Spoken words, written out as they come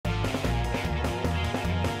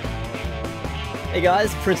Hey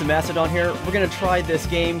guys, PrinceofMacedon here. We're gonna try this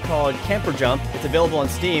game called Camper Jump. It's available on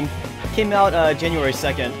Steam. It came out January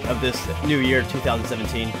 2nd of this new year,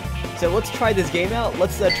 2017. So let's try this game out.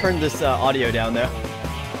 Let's turn this audio down though,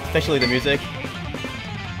 especially the music,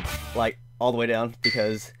 like all the way down,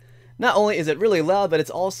 because not only is it really loud, but it's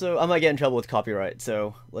also, I might get in trouble with copyright.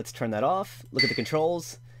 So let's turn that off. Look at the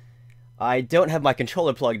controls. I don't have my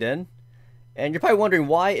controller plugged in. And you're probably wondering,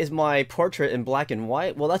 why is my portrait in black and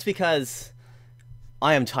white? Well, that's because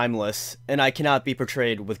I am timeless, and I cannot be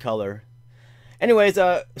portrayed with color. Anyways,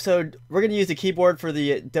 so we're going to use the keyboard for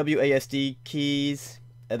the WASD keys.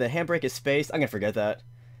 The handbrake is space. I'm going to forget that.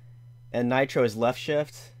 And nitro is left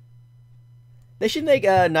shift. They should make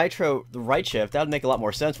nitro the right shift. That would make a lot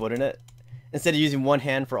more sense, wouldn't it? Instead of using one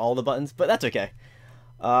hand for all the buttons, but that's okay.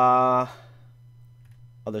 Oh,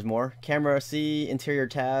 there's more. Camera C, interior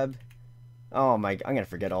tab. Oh my, I'm going to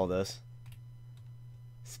forget all this.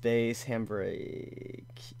 Space, handbrake.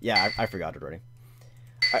 Yeah, I forgot it already.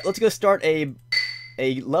 Alright, let's go start a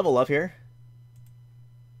level up here.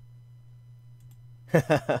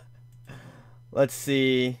 Let's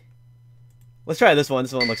see. Let's try this one.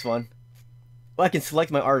 This one looks fun. Oh, I can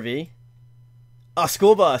select my RV. A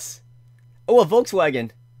school bus. Oh, a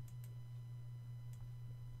Volkswagen.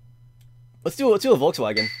 Let's do a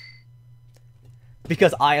Volkswagen.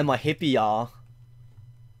 Because I am a hippie, y'all.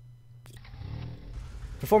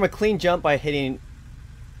 Perform a clean jump by hitting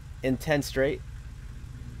in 10 straight.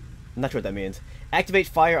 I'm not sure what that means. Activate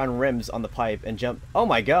fire on rims on the pipe and jump. Oh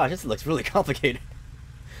my gosh, this looks really complicated.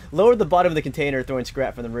 Lower the bottom of the container, throwing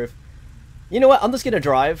scrap from the roof. You know what? I'm just gonna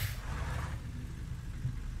drive.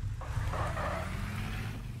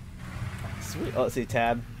 Sweet. Oh, let's see,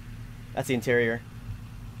 tab. That's the interior.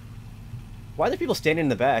 Why are there people standing in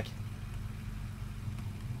the back?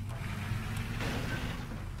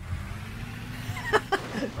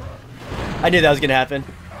 I knew that was gonna happen.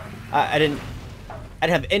 I didn't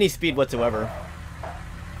have any speed whatsoever.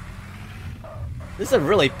 This is a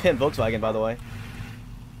really pimp Volkswagen, by the way.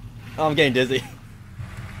 Oh, I'm getting dizzy.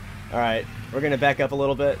 Alright, we're gonna back up a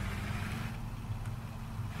little bit.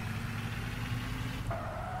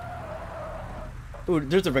 Ooh,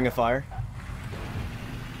 there's a ring of fire.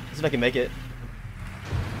 Let's see if I can make it.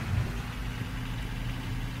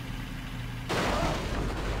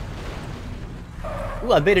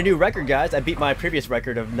 Ooh, I made a new record, guys. I beat my previous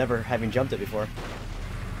record of never having jumped it before.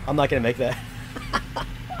 I'm not gonna make that.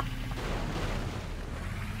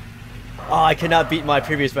 Oh, I cannot beat my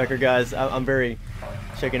previous record, guys. I'm very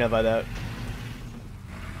shaken up by that.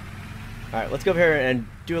 Alright, let's go over here and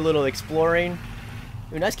do a little exploring.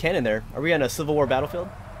 Ooh, nice cannon there. Are we on a Civil War battlefield?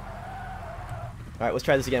 Alright, let's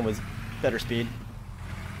try this again with better speed.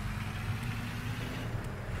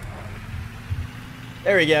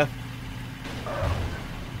 There we go.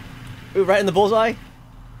 Ooh, right in the bullseye?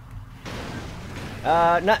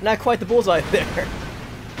 Not quite the bullseye there.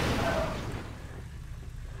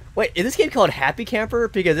 Wait, is this game called Happy Camper?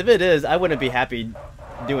 Because if it is, I wouldn't be happy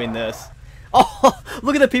doing this. Oh,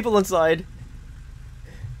 look at the people inside.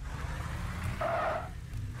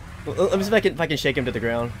 Let me see if I can shake him to the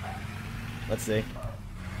ground. Let's see.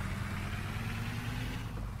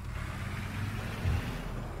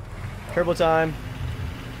 Turbo time.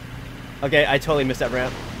 Okay, I totally missed that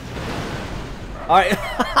ramp. Alright.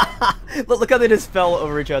 Look how they just fell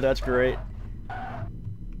over each other. That's great.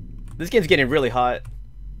 This game's getting really hot.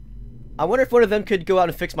 I wonder if one of them could go out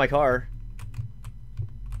and fix my car.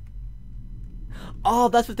 Oh,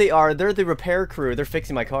 that's what they are. They're the repair crew. They're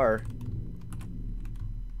fixing my car.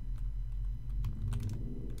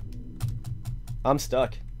 I'm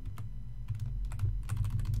stuck.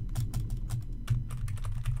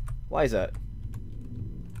 Why is that?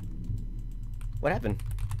 What happened?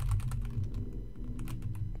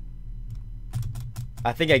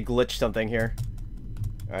 I think I glitched something here.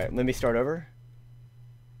 Alright, let me start over.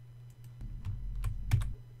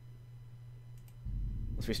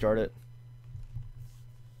 Let's restart it.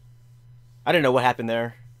 I don't know what happened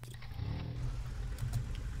there.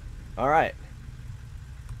 Alright.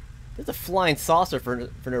 There's a flying saucer for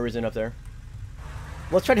no reason up there.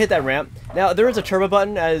 Let's try to hit that ramp. Now, there is a turbo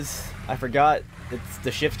button, as I forgot. It's the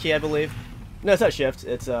shift key, I believe. No, it's not shift.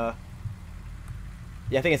 It's, yeah,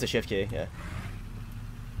 I think it's a shift key, yeah.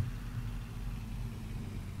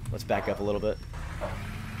 Let's back up a little bit.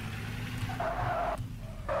 That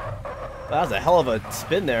was a hell of a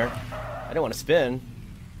spin there. I didn't want to spin.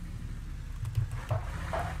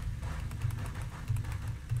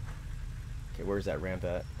 Okay, where's that ramp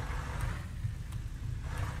at?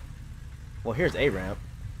 Well, here's a ramp.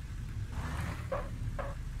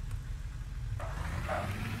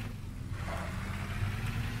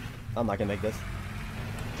 I'm not gonna make this.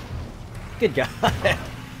 Good God.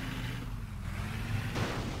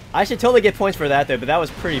 I should totally get points for that though, but that was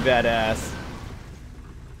pretty badass.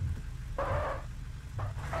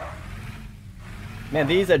 Man,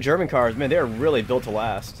 these German cars, man, they're really built to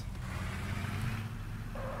last.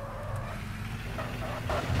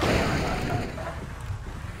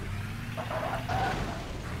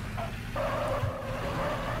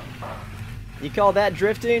 You call that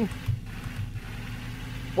drifting?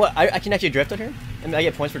 What, I can actually drift on here? And I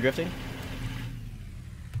get points for drifting?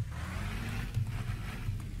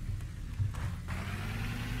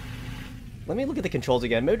 Let me look at the controls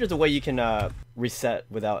again. Maybe there's a way you can reset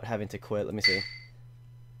without having to quit. Let me see.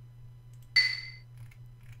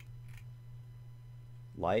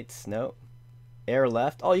 Lights? No. Air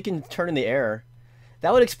left? Oh, you can turn in the air.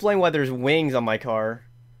 That would explain why there's wings on my car.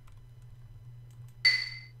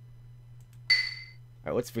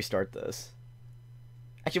 Alright, let's restart this.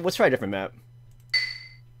 Actually, let's try a different map.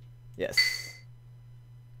 Yes.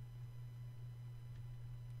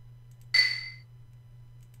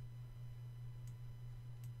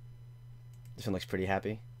 This one looks pretty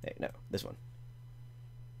happy. Hey, no, this one.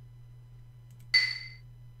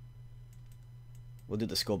 We'll do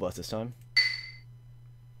the school bus this time.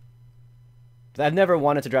 I've never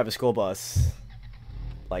wanted to drive a school bus,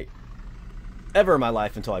 like, ever in my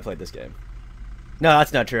life until I played this game. No,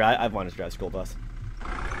 that's not true. I've wanted to drive a school bus.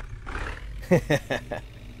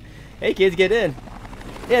 Hey kids, get in.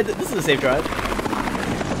 Yeah, this is a safe drive.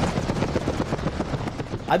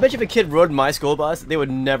 I bet you if a kid rode my school bus, they would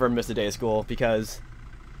never miss a day of school because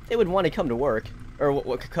they would want to come to work, or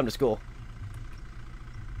come to school.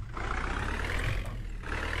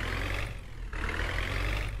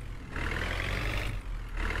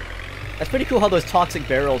 That's pretty cool how those toxic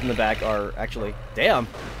barrels in the back are actually... Damn!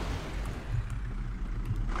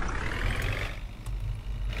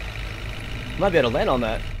 Might be able to land on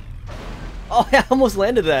that. Oh, I almost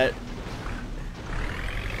landed that.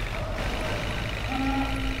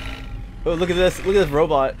 Oh, look at this. Look at this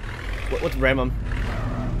robot. Let's ram him.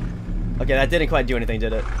 Okay, that didn't quite do anything,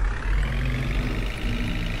 did it?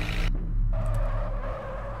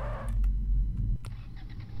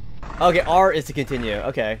 Okay, R is to continue.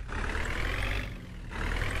 Okay.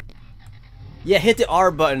 Yeah, hit the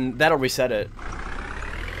R button. That'll reset it.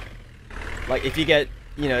 Like, if you get,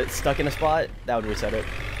 you know, stuck in a spot, that would reset it.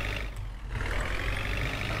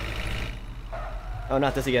 Oh,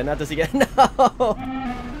 not this again. Not this again. No!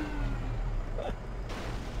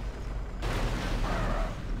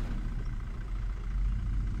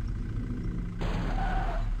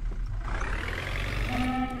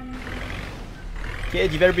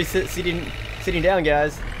 Kids, you better be sitting down,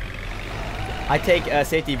 guys. I take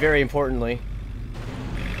safety very importantly.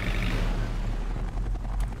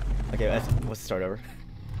 Okay, let's start over.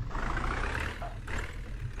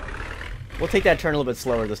 We'll take that turn a little bit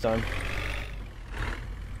slower this time.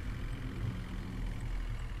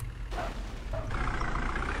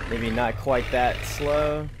 Maybe not quite that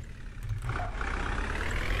slow.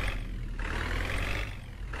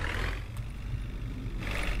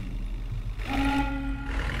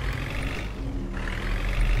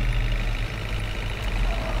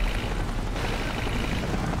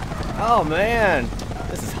 Oh man,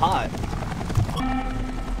 this is hot.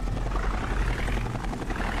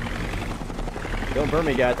 Don't burn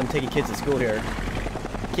me, guys. I'm taking kids to school here.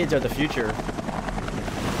 Kids are the future.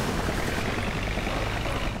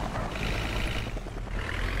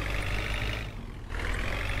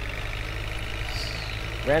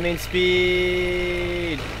 Ramming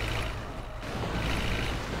speed.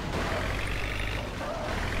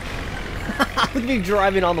 Look at me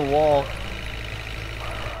driving on the wall.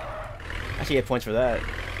 I should get points for that.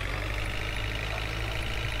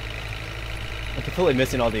 I'm completely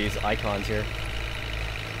missing all these icons here.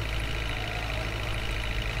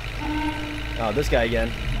 Oh, this guy again.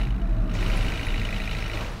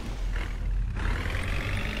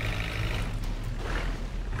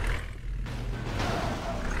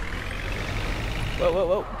 Whoa, whoa,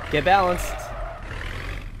 whoa. Get balanced.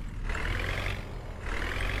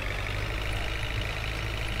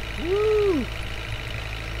 Woo!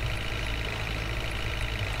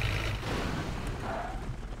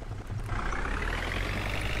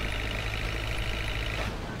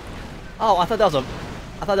 Oh, I thought that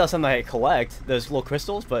was something I could collect, those little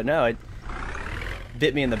crystals, but no, it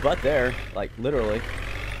bit me in the butt there, like literally.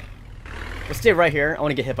 Let's stay right here. I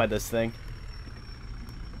want to get hit by this thing.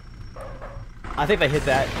 I think if I hit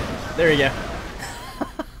that, there you go.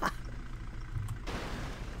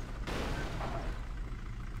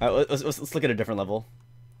 All right, let's look at a different level.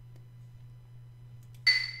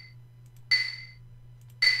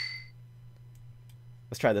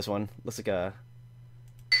 Let's try this one. Looks like a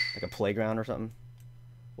playground or something.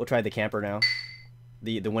 We'll try the camper now.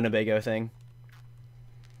 The Winnebago thing.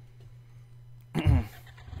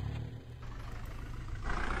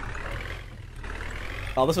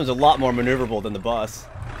 Oh, this one's a lot more maneuverable than the bus.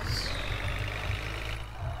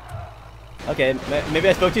 Okay, maybe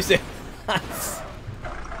I spoke too soon.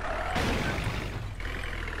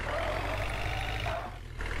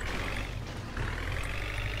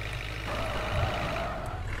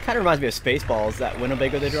 Kind of reminds me of Spaceballs, that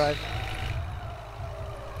Winnebago they drive.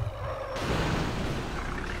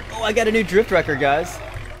 Oh, I got a new drift record, guys.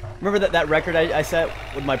 Remember that record I set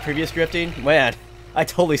with my previous drifting? Man, I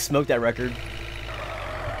totally smoked that record.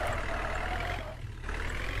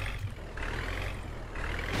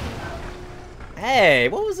 Hey,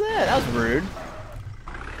 what was that? That was rude.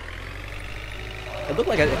 It looked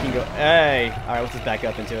like I can go... Hey! Alright, let's just back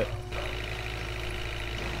up into it.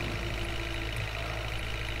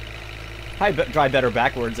 I drive better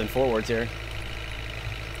backwards than forwards here.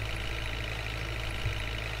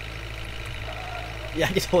 Yeah,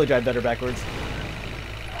 I can totally drive better backwards.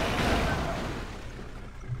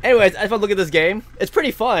 Anyways, I just want to look at this game. It's pretty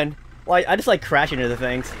fun. Like, I just like crashing into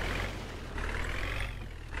things.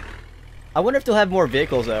 I wonder if they'll have more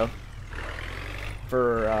vehicles, though.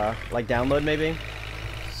 For, like, download, maybe.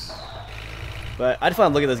 But I just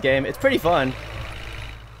want to look at this game. It's pretty fun.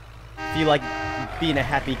 If you like being a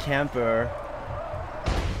happy camper.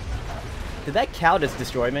 Did that cow just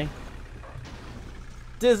destroy me?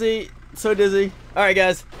 Dizzy. So dizzy. Alright,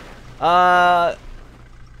 guys. That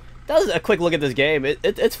was a quick look at this game.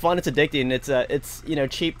 It's fun. It's addicting. It's you know,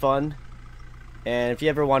 cheap fun. And if you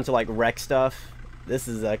ever want to, like, wreck stuff, this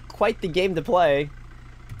is quite the game to play.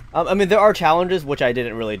 I mean, there are challenges, which I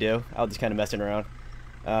didn't really do. I was just kind of messing around.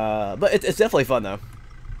 But it's definitely fun, though.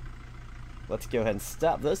 Let's go ahead and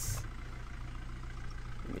stop this.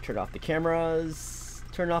 Let me turn off the cameras.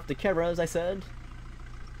 Turn off the cameras, I said.